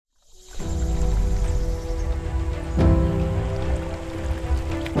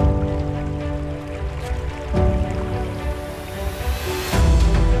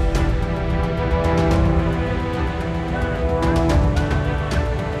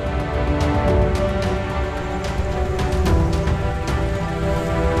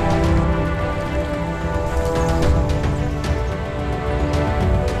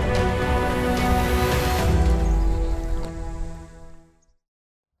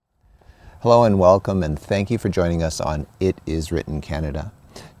Hello and welcome, and thank you for joining us on It Is Written Canada.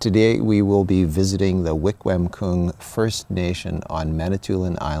 Today we will be visiting the Wickwamkung First Nation on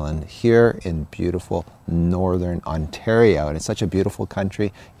Manitoulin Island here in beautiful northern Ontario. And it's such a beautiful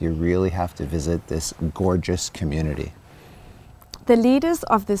country, you really have to visit this gorgeous community. The leaders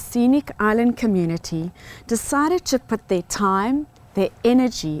of the scenic island community decided to put their time, their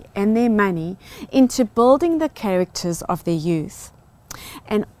energy and their money into building the characters of their youth.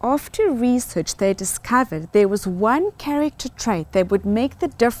 And after research, they discovered there was one character trait that would make the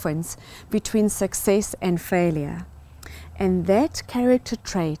difference between success and failure. And that character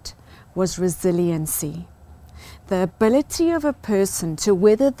trait was resiliency. The ability of a person to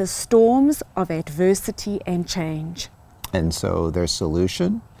weather the storms of adversity and change. And so their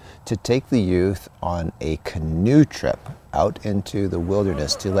solution? To take the youth on a canoe trip out into the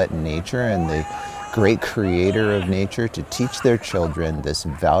wilderness to let nature and the great creator of nature to teach their children this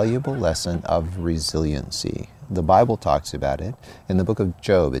valuable lesson of resiliency. The Bible talks about it. In the book of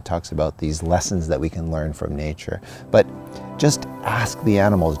Job, it talks about these lessons that we can learn from nature. But just ask the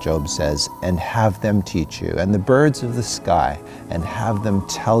animals, Job says, and have them teach you, and the birds of the sky, and have them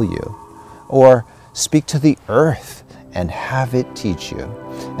tell you. Or speak to the earth and have it teach you,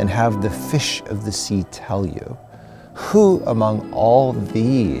 and have the fish of the sea tell you. Who among all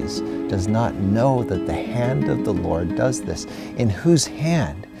these does not know that the hand of the Lord does this, in whose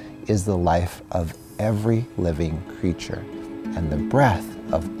hand is the life of every living creature and the breath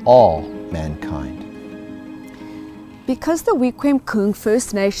of all mankind? Because the Wickwamkung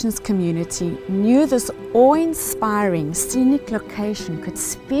First Nations community knew this awe-inspiring scenic location could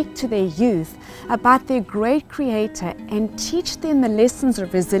speak to their youth about their great creator and teach them the lessons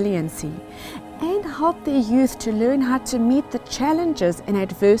of resiliency, and help their youth to learn how to meet the challenges and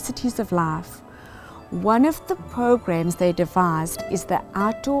adversities of life. One of the programs they devised is the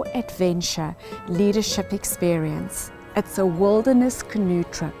Outdoor Adventure Leadership Experience. It's a wilderness canoe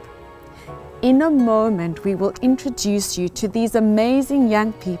trip. In a moment, we will introduce you to these amazing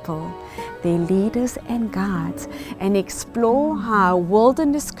young people, their leaders and guides, and explore how a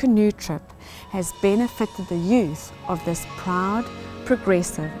wilderness canoe trip has benefited the youth of this proud,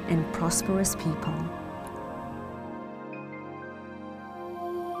 progressive and prosperous people.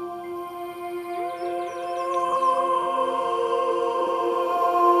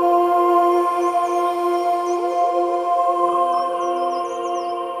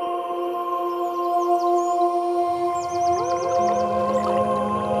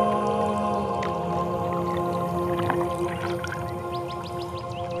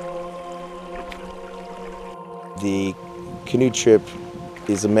 The canoe trip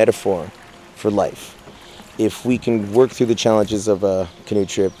is a metaphor for life. If we can work through the challenges of a canoe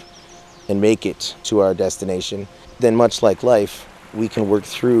trip and make it to our destination, then much like life, we can work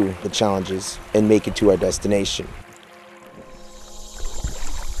through the challenges and make it to our destination.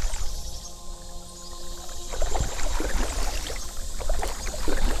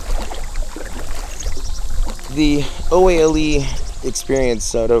 The OALE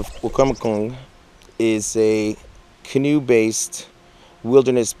experience out of Wickwamkung is a canoe-based,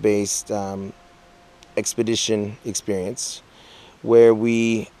 wilderness-based expedition experience where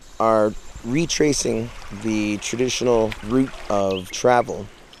we are retracing the traditional route of travel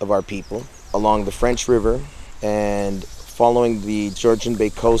of our people along the French River and following the Georgian Bay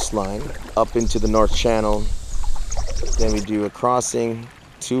coastline up into the North Channel. Then we do a crossing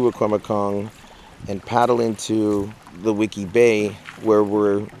to Wickwamkung and paddle into the Wiki Bay, where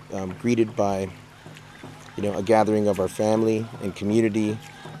we're greeted by a gathering of our family and community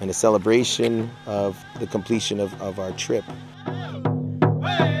and a celebration of the completion of our trip.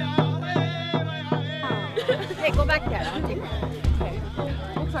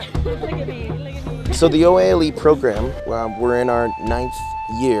 So the OALE program, we're in our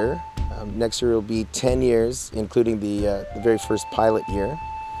 9th year. Next year will be 10 years, including the very first pilot year.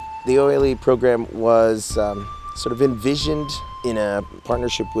 The OALE program was sort of envisioned in a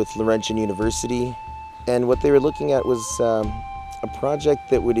partnership with Laurentian University. And what they were looking at was a project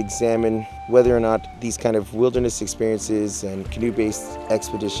that would examine whether or not these kind of wilderness experiences and canoe-based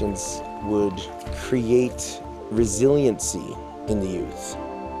expeditions would create resiliency in the youth.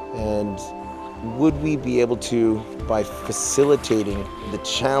 And would we be able to, by facilitating the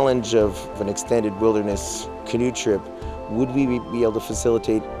challenge of an extended wilderness canoe trip, would we be able to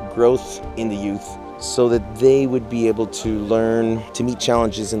facilitate growth in the youth so that they would be able to learn to meet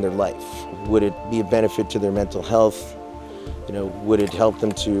challenges in their life? Would it be a benefit to their mental health? Would it help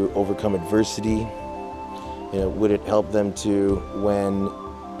them to overcome adversity? Would it help them to, when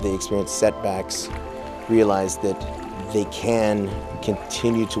they experience setbacks, realize that they can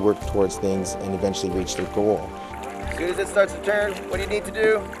continue to work towards things and eventually reach their goal. As soon as it starts to turn, what do you need to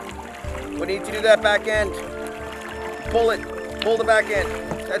do? What do you need to do that back end? Pull it. Pull the back end.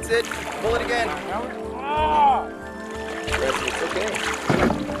 That's it. Pull it again. It's okay.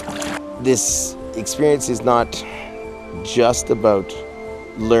 This experience is not just about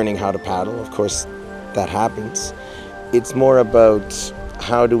learning how to paddle. Of course, that happens. It's more about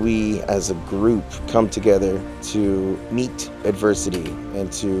how do we as a group come together to meet adversity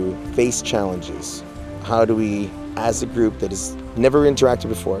and to face challenges? How do we, as a group that has never interacted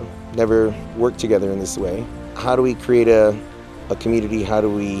before, never worked together in this way, how do we create a community? How do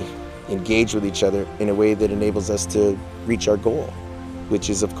we engage with each other in a way that enables us to reach our goal, which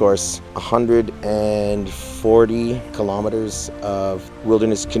is, of course, 140 kilometers of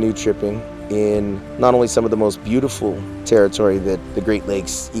wilderness canoe tripping in not only some of the most beautiful territory that the Great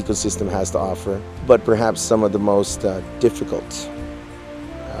Lakes ecosystem has to offer, but perhaps some of the most difficult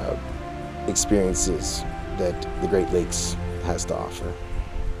experiences that the Great Lakes has to offer.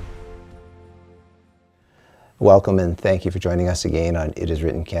 Welcome and thank you for joining us again on It Is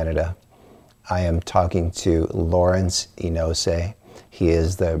Written Canada. I am talking to Lawrence Inose. He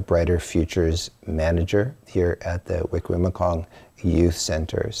is the Brighter Futures Manager here at the Wikwemikong Youth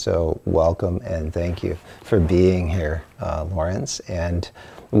Center. So welcome and thank you for being here, Lawrence. And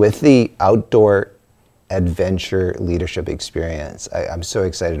with the Outdoor Adventure Leadership Experience, I'm so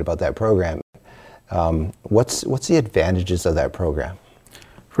excited about that program. What's the advantages of that program?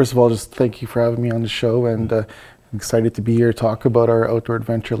 First of all, just thank you for having me on the show, and I'm excited to be here to talk about our Outdoor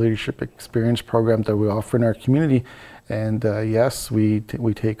Adventure Leadership Experience program that we offer in our community. And yes, we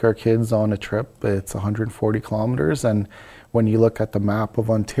take our kids on a trip. It's 140 kilometers, and when you look at the map of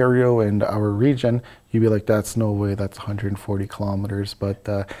Ontario and our region, you'd be like, that's no way, that's 140 kilometers. But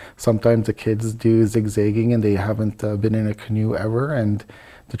sometimes the kids do zigzagging and they haven't been in a canoe ever, and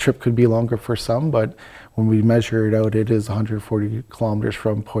the trip could be longer for some, but when we measure it out, it is 140 kilometers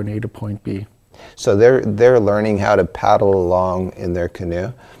from point A to point B. So they're learning how to paddle along in their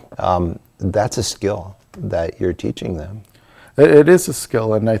canoe. That's a skill that you're teaching them. It is a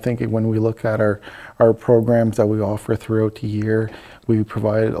skill, and I think when we look at our programs that we offer throughout the year, we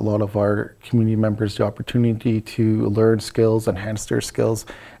provide a lot of our community members the opportunity to learn skills, enhance their skills,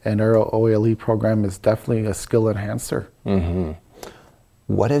 and our OALE program is definitely a skill enhancer. Mm-hmm.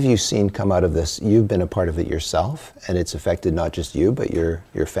 What have you seen come out of this? You've been a part of it yourself, and it's affected not just you, but your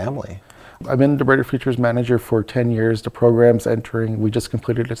family. I've been the Brighter Futures Manager for 10 years. The program's we just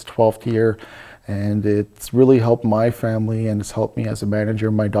completed its 12th year, and it's really helped my family, and it's helped me as a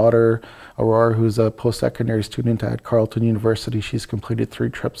manager. My daughter, Aurora, who's a post-secondary student at Carleton University, she's completed 3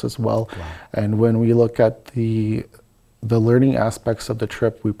 trips as well. Wow. And when we look at the learning aspects of the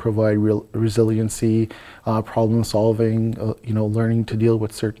trip, we provide resiliency, problem solving, learning to deal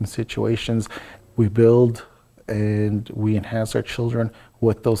with certain situations. We build and we enhance our children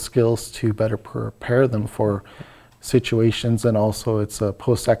with those skills to better prepare them for situations. And also it's a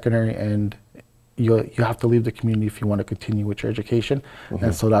post-secondary, and you have to leave the community if you want to continue with your education. Mm-hmm.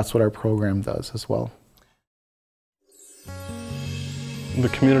 And so that's what our program does as well. The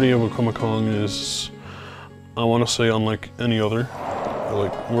community of Wikwemikong is, I want to say, unlike any other.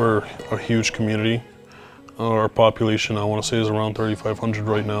 We're a huge community. Our population, I want to say, is around 3,500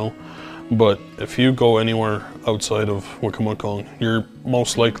 right now. But if you go anywhere outside of Wikwemikong, you're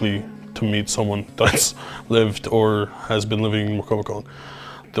most likely to meet someone that's lived or has been living in Wikwemikong.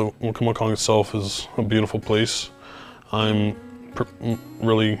 The Wikwemikong itself is a beautiful place. I'm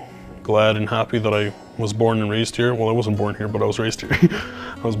really glad and happy that I was born and raised here. Well, I wasn't born here, but I was raised here.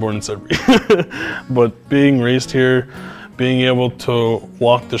 I was born in Sudbury. But being raised here, being able to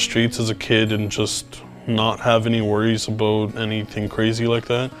walk the streets as a kid and just not have any worries about anything crazy like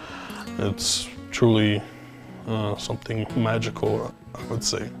that, it's truly something magical, I would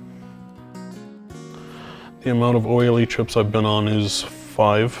say. The amount of OALE trips I've been on is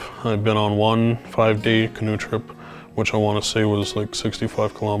 5. I've been on one 5-day canoe trip, which I want to say was like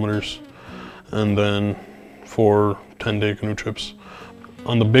 65 kilometers, and then 4 10-day canoe trips.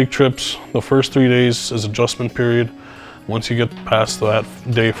 On the big trips, the first 3 days is adjustment period. Once you get past that,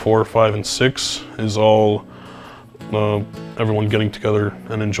 day 4, 5, and 6 is all everyone getting together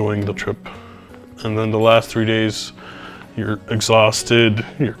and enjoying the trip. And then the last 3 days, you're exhausted,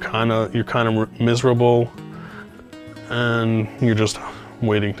 you're kind of miserable, and you're just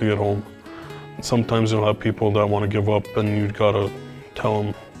waiting to get home. Sometimes you'll have people that want to give up, and you gotta tell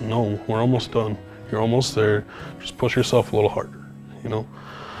them, no, we're almost done. You're almost there. Just push yourself a little harder, you know?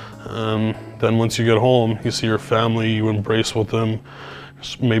 Then once you get home, you see your family, you embrace with them,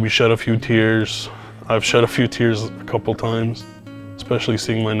 maybe shed a few tears. I've shed a few tears a couple times, especially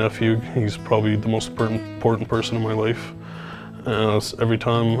seeing my nephew. He's probably the most important person in my life. Every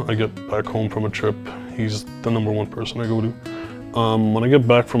time I get back home from a trip, he's the #1 person I go to. When I get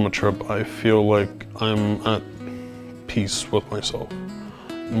back from a trip, I feel like I'm at peace with myself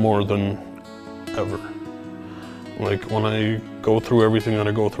more than ever. Like when I go through everything that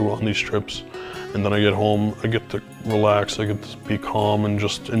I go through on these trips, and then I get home, I get to relax, I get to be calm and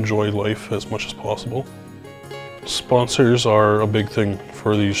just enjoy life as much as possible. Sponsors are a big thing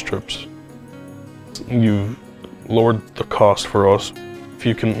for these trips. You've lowered the cost for us. If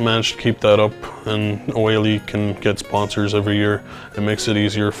you can manage to keep that up and OALE can get sponsors every year, it makes it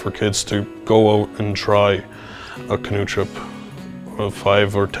easier for kids to go out and try a canoe trip of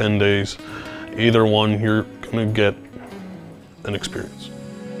 5 or 10 days. Either one, you're gonna get an experience.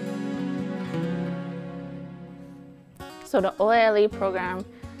 So the OALE program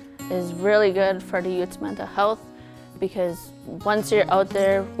is really good for the youth's mental health because once you're out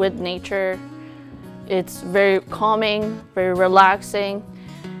there with nature, it's very calming, very relaxing,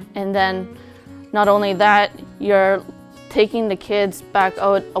 and then not only that, you're taking the kids back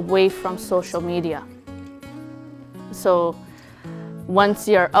out away from social media. So once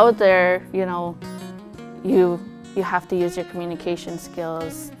you're out there, you know, you have to use your communication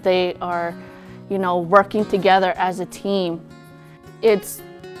skills. They are, you know, working together as a team. It's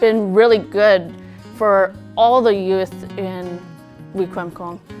been really good for all the youth in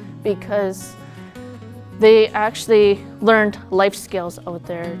Wiikwemkoong because they actually learned life skills out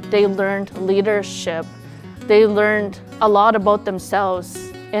there. They learned leadership. They learned a lot about themselves.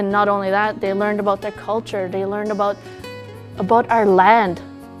 And not only that, they learned about their culture. They learned about our land.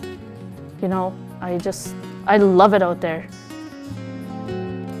 You know, I love it out there.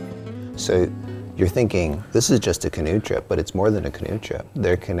 So you're thinking, this is just a canoe trip, but it's more than a canoe trip.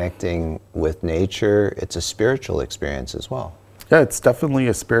 They're connecting with nature. It's a spiritual experience as well. Yeah, it's definitely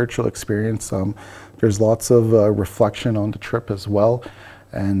a spiritual experience. There's lots of reflection on the trip as well.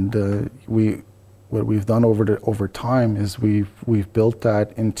 And what we've done over time is we've built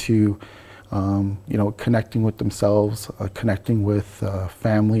that into you know, connecting with themselves, connecting with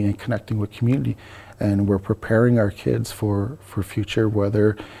family, and connecting with community. And we're preparing our kids for future,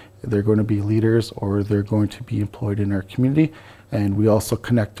 whether they're going to be leaders or they're going to be employed in our community. And we also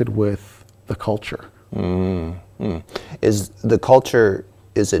connected with the culture. Mm-hmm. Is the culture,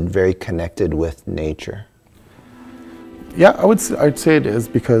 is it very connected with nature? Yeah, I'd say it is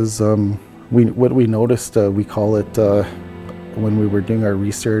because what we noticed, we call it when we were doing our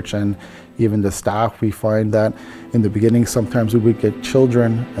research and even the staff, we find that in the beginning sometimes we would get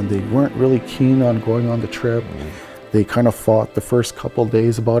children and they weren't really keen on going on the trip. They kind of fought the first couple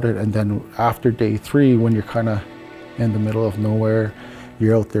days about it, and then after day 3, when you're kind of in the middle of nowhere,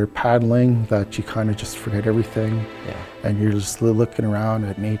 you're out there paddling, that you kind of just forget everything. Yeah. And you're just looking around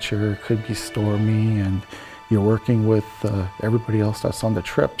at nature. It could be stormy, and you're working with everybody else that's on the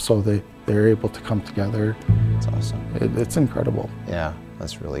trip, so they're able to come together. That's awesome. It's incredible. Yeah,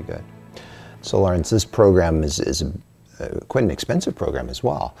 that's really good. So Lawrence, this program is quite an expensive program as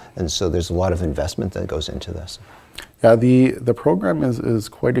well, and so there's a lot of investment that goes into this. Yeah, the program is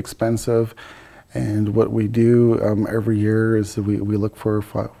quite expensive, and what we do every year is we look for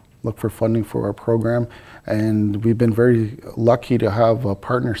funding for our program, and we've been very lucky to have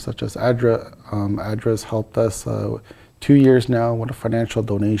partners such as ADRA. ADRA has helped us 2 years now with a financial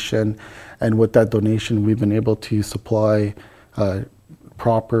donation, and with that donation we've been able to supply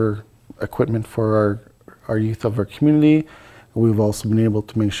proper equipment for our youth of our community. We've also been able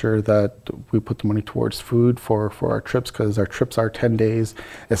to make sure that we put the money towards food for our trips, because our trips are 10 days.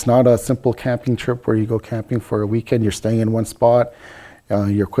 It's not a simple camping trip where you go camping for a weekend, you're staying in one spot,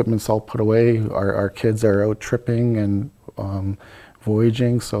 your equipment's all put away. Our kids are out tripping and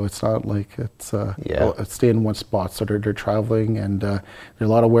voyaging, so it's not like it's stay in one spot. So they're traveling, and there's a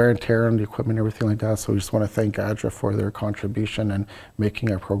lot of wear and tear on the equipment, everything like that. So we just want to thank ADRA for their contribution and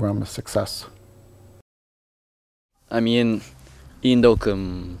making our program a success. I'm Ian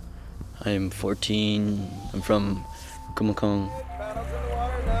Dokum. I'm 14. I'm from Wiikwemkoong.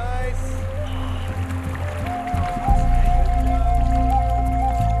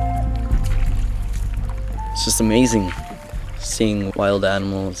 It's just amazing seeing wild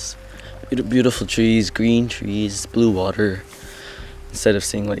animals, beautiful trees, green trees, blue water, instead of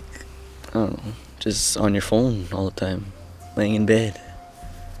seeing, like, I don't know, just on your phone all the time, laying in bed.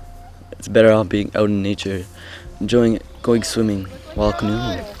 It's better off being out in nature, enjoying it, going swimming while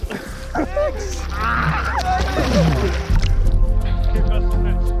canoeing.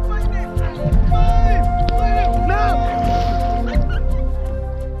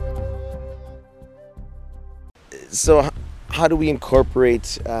 So how do we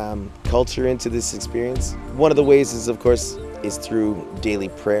incorporate culture into this experience? One of the ways is, of course, is through daily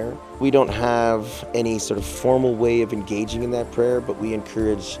prayer. We don't have any sort of formal way of engaging in that prayer, but we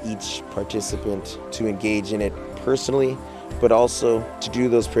encourage each participant to engage in it personally, but also to do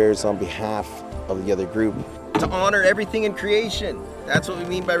those prayers on behalf of the other group. To honor everything in creation. That's what we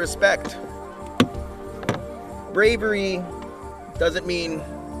mean by respect. Bravery doesn't mean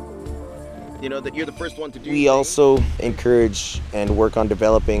that you're the first one to do. We also encourage and work on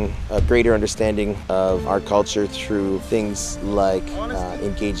developing a greater understanding of our culture through things like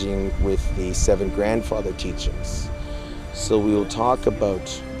engaging with the 7 grandfather teachings. So we will talk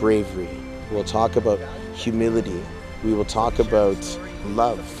about bravery, we'll talk about humility, we will talk about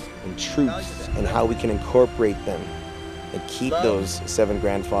love and truth and how we can incorporate them and keep those 7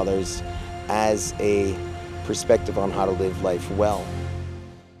 grandfathers as a perspective on how to live life well.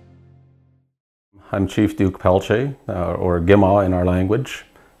 I'm Chief Duke Pelche, or Gima in our language,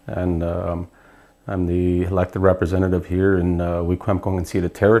 and I'm the elected representative here in Wiikwemkoong and Cedar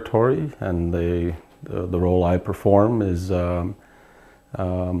Territory, and the role I perform is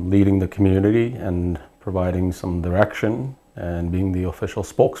leading the community and providing some direction and being the official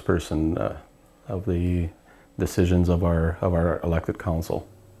spokesperson of the decisions of our elected council.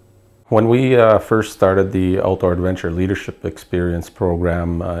 When we first started the Outdoor Adventure Leadership Experience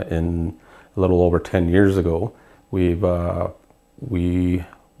program in a little over 10 years ago, we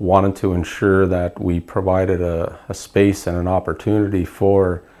wanted to ensure that we provided a space and an opportunity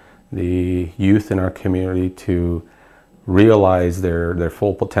for the youth in our community to realize their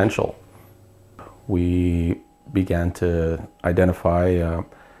full potential. We began to identify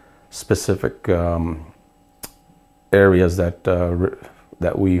specific areas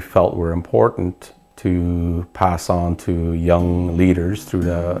that we felt were important to pass on to young leaders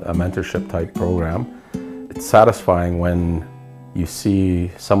through a mentorship type program. It's satisfying when you see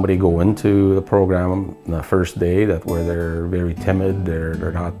somebody go into the program the first day where they're very timid, they're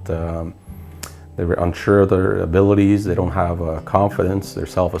unsure of their abilities, they don't have confidence, their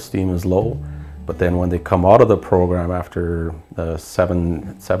self-esteem is low. But then when they come out of the program after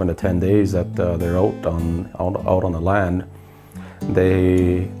 7 to 10 days that they're out on the land,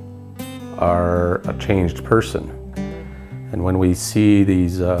 they are a changed person. And when we see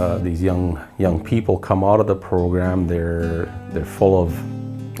these young people come out of the program, they're full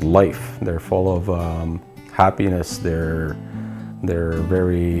of life, they're full of happiness, their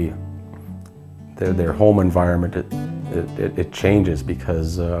home environment it changes,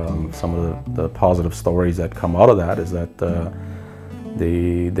 because some of the positive stories that come out of that is that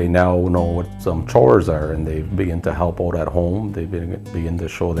they now know what some chores are, and they begin to help out at home. They begin to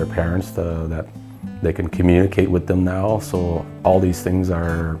show their parents that they can communicate with them now. So all these things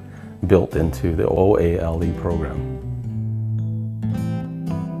are built into the OALE program.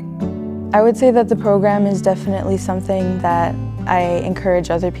 I would say that the program is definitely something that I encourage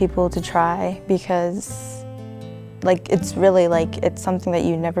other people to try, because it's really it's something that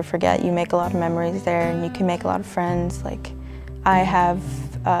you never forget. You make a lot of memories there, and you can make a lot of friends. I have,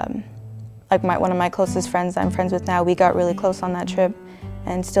 one of my closest friends I'm friends with now, we got really close on that trip,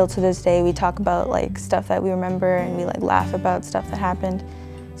 and still to this day we talk about stuff that we remember, and we laugh about stuff that happened.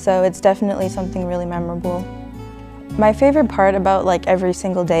 So it's definitely something really memorable. My favorite part about every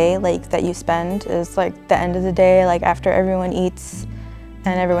single day that you spend is the end of the day, after everyone eats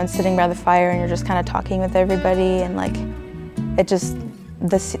and everyone's sitting by the fire and you're just kind of talking with everybody, and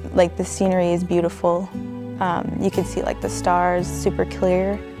the scenery is beautiful. You can see the stars super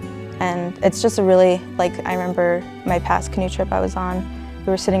clear, and it's just a really, I remember my past canoe trip I was on, we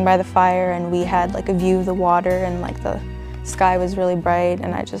were sitting by the fire and we had a view of the water, and the sky was really bright,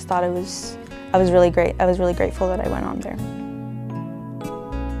 and I just thought I was really great. I was really grateful that I went on there.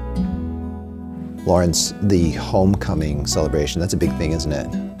 Lawrence, the homecoming celebration, that's a big thing, isn't it?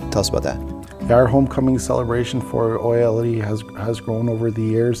 Tell us about that. Our homecoming celebration for OALE has grown over the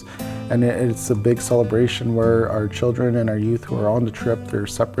years, and it's a big celebration where our children and our youth who are on the trip, they're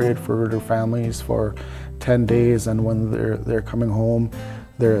separated from their families for 10 days, and when they're coming home,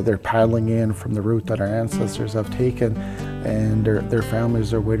 they're paddling in from the route that our ancestors have taken, and their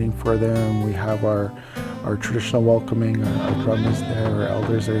families are waiting for them. We have our traditional welcoming, our drum is there, our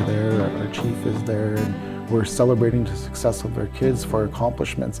elders are there, our chief is there, and we're celebrating the success of our kids for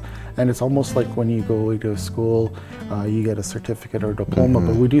accomplishments. And it's almost like when you go to school, you get a certificate or diploma,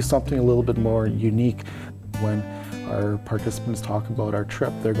 but we do something a little bit more unique when our participants talk about our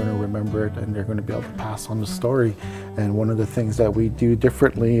trip, they're going to remember it and they're going to be able to pass on the story. And one of the things that we do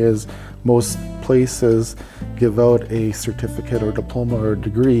differently is most places give out a certificate or diploma or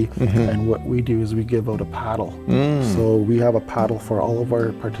degree, and what we do is we give out a paddle. So we have a paddle for all of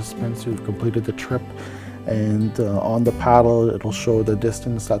our participants who've completed the trip, and on the paddle it'll show the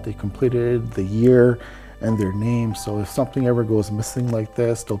distance that they completed, the year, and their name. So if something ever goes missing like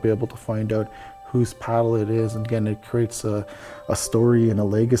this, they'll be able to find out whose paddle it is, and again, it creates a story and a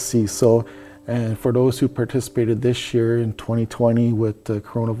legacy. So, and for those who participated this year in 2020 with the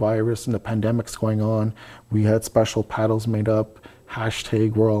coronavirus and the pandemics going on, we had special paddles made up,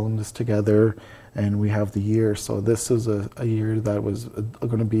 hashtag we're all in this together, and we have the year. So this is a year that was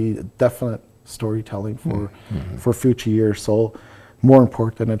going to be definite storytelling for future years. So more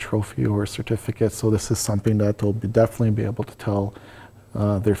important than a trophy or a certificate. So this is something that they'll definitely be able to tell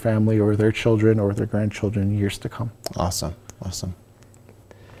their family or their children or their grandchildren years to come. Awesome, awesome.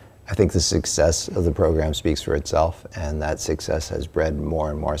 I think the success of the program speaks for itself, and that success has bred more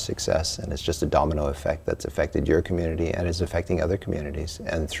and more success, and it's just a domino effect that's affected your community and is affecting other communities.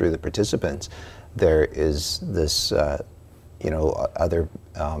 And through the participants, there is this, other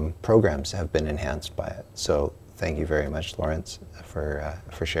programs have been enhanced by it. So thank you very much, Lawrence,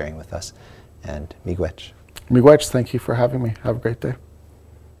 for sharing with us, and miigwech. Miigwech, thank you for having me. Have a great day.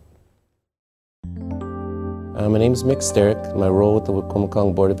 My name is Mick Sterick. My role with the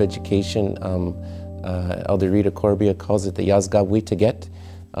Wikwemikong Board of Education, Elder Rita Corbia calls it the Yazgawitaget.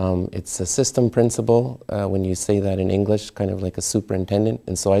 It's a system principal, when you say that in English, kind of like a superintendent.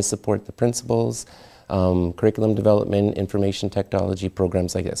 And so I support the principals, curriculum development, information technology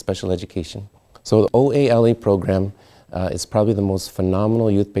programs like that, special education. So the OALE program is probably the most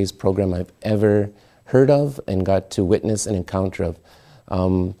phenomenal youth-based program I've ever heard of and got to witness and encounter of.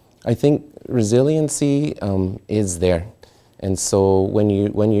 I think resiliency is there, and so when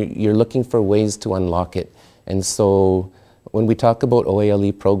you're looking for ways to unlock it, and so when we talk about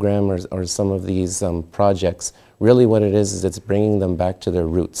OALE program or some of these projects, really what it is it's bringing them back to their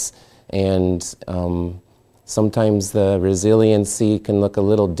roots, and sometimes the resiliency can look a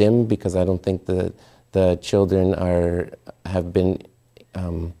little dim because I don't think the children have been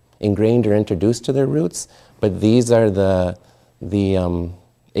ingrained or introduced to their roots, but these are the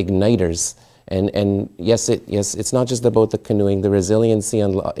igniters, and yes, it's not just about the canoeing. The resiliency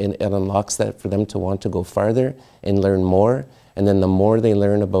it unlocks that for them to want to go farther and learn more, and then the more they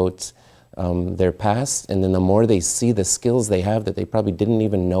learn about their past, and then the more they see the skills they have that they probably didn't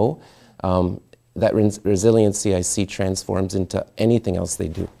even know, that resiliency I see transforms into anything else they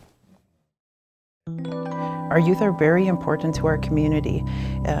do. Our youth are very important to our community.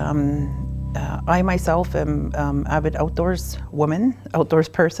 I myself am avid outdoors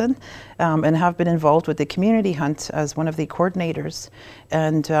person, and have been involved with the community hunt as one of the coordinators.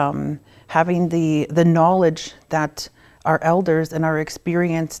 And having the knowledge that our elders and our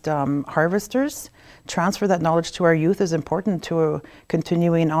experienced harvesters transfer that knowledge to our youth is important to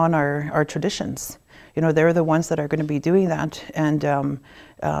continuing on our traditions. You know, they're the ones that are going to be doing that, and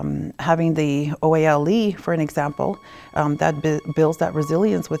having the OALE, for an example, that builds that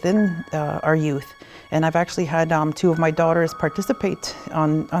resilience within our youth. And I've actually had two of my daughters participate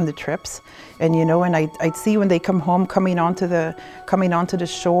on the trips, and and I'd see when they come home, coming onto the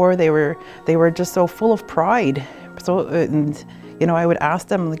shore, they were just so full of pride. So, and I would ask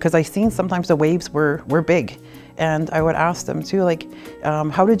them, because I seen sometimes the waves were big. And I would ask them too, like,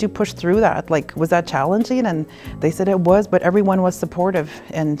 how did you push through that? Like, was that challenging? And they said it was, but everyone was supportive.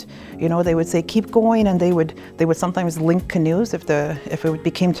 And they would say, keep going. And they would sometimes link canoes if it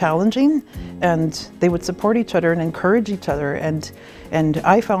became challenging, and they would support each other and encourage each other. And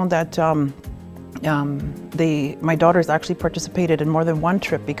I found that my daughters actually participated in more than one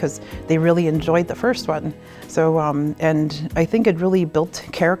trip because they really enjoyed the first one. So, and I think it really built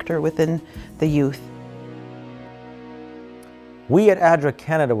character within the youth. We at ADRA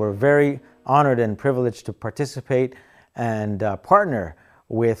Canada were very honored and privileged to participate and partner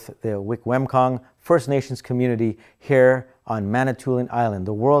with the Wikwemikong First Nations community here on Manitoulin Island,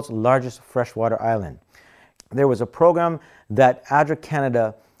 the world's largest freshwater island. There was a program that ADRA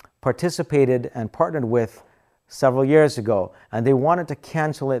Canada participated and partnered with several years ago, and they wanted to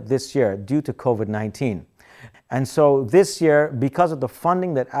cancel it this year due to COVID-19. And so this year, because of the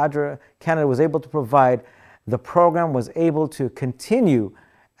funding that ADRA Canada was able to provide, the program was able to continue,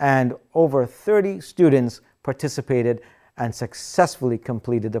 and over 30 students participated and successfully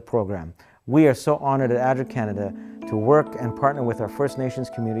completed the program. We are so honored at ADRA Canada to work and partner with our First Nations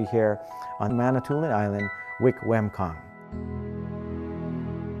community here on Manitoulin Island, Wikwemikong.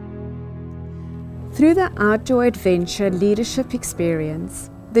 Through the Outdoor Adventure Leadership Experience,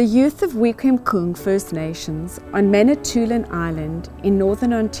 the youth of Wequem-Coong First Nations on Manitoulin Island in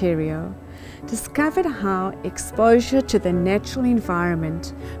Northern Ontario discovered how exposure to the natural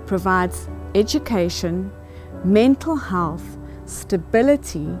environment provides education, mental health,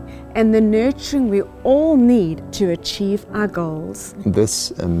 stability, and the nurturing we all need to achieve our goals.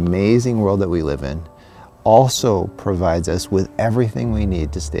 This amazing world that we live in also provides us with everything we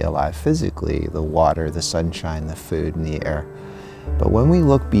need to stay alive physically: the water, the sunshine, the food, and the air. But when we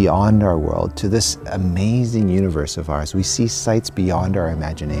look beyond our world to this amazing universe of ours, we see sights beyond our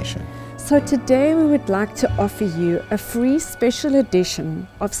imagination. So today we would like to offer you a free special edition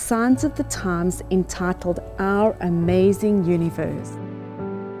of Signs of the Times entitled Our Amazing Universe.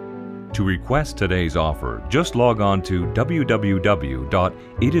 To request today's offer, just log on to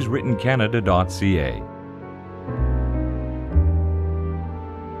www.itiswrittencanada.ca.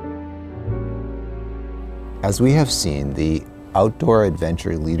 As we have seen, the Outdoor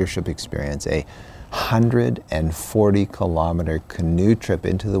Adventure Leadership Experience, a 140-kilometer canoe trip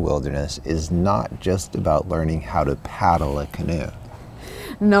into the wilderness, is not just about learning how to paddle a canoe.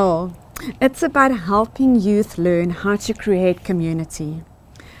 No, it's about helping youth learn how to create community,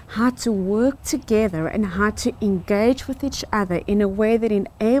 how to work together, and how to engage with each other in a way that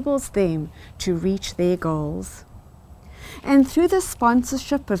enables them to reach their goals. And through the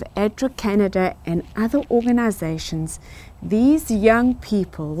sponsorship of ADRA Canada and other organizations, these young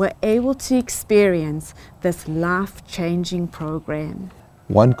people were able to experience this life-changing program.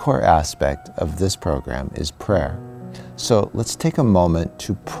 One core aspect of this program is prayer. So let's take a moment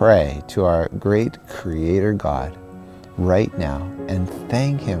to pray to our great Creator God right now and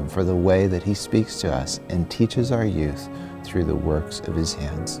thank Him for the way that He speaks to us and teaches our youth through the works of His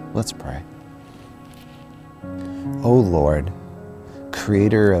hands. Let's pray. O Lord,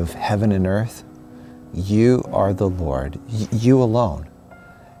 Creator of heaven and earth, You are the Lord, You alone.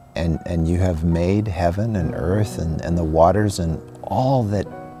 And You have made heaven and earth and the waters and all that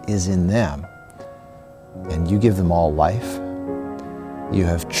is in them. And You give them all life. You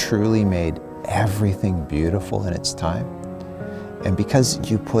have truly made everything beautiful in its time. And because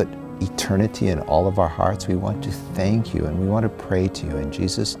You put eternity in all of our hearts, we want to thank You and we want to pray to You in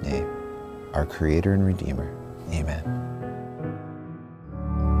Jesus' name, our Creator and Redeemer. Amen.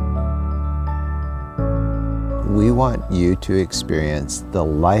 We want you to experience the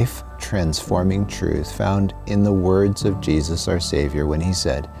life-transforming truth found in the words of Jesus, our Savior, when He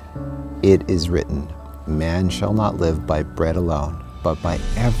said, "It is written, man shall not live by bread alone, but by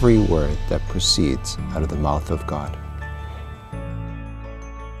every word that proceeds out of the mouth of God."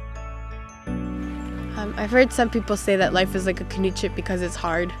 I've heard some people say that life is like a canoe trip because it's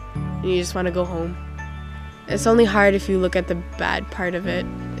hard and you just want to go home. It's only hard if you look at the bad part of it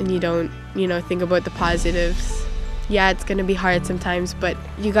and you don't, think about the positives. Yeah, it's going to be hard sometimes, but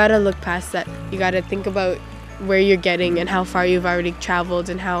you got to look past that. You got to think about where you're getting and how far you've already traveled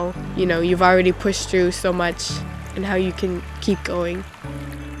and how, you've already pushed through so much and how you can keep going.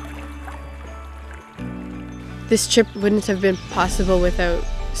 This trip wouldn't have been possible without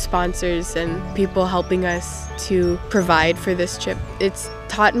sponsors and people helping us to provide for this trip. It's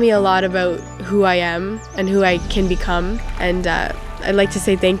taught me a lot about who I am and who I can become, and I'd like to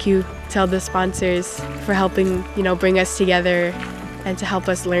say thank you to all the sponsors for helping, bring us together and to help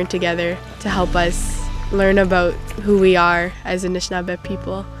us learn together, to help us learn about who we are as Anishinaabe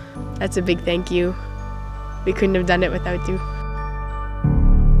people. That's a big thank you. We couldn't have done it without you.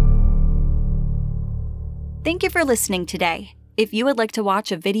 Thank you for listening today. If you would like to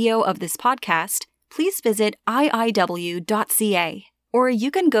watch a video of this podcast, please visit iiw.ca, or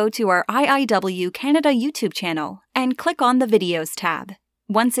you can go to our IIW Canada YouTube channel and click on the Videos tab.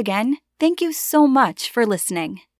 Once again, thank you so much for listening.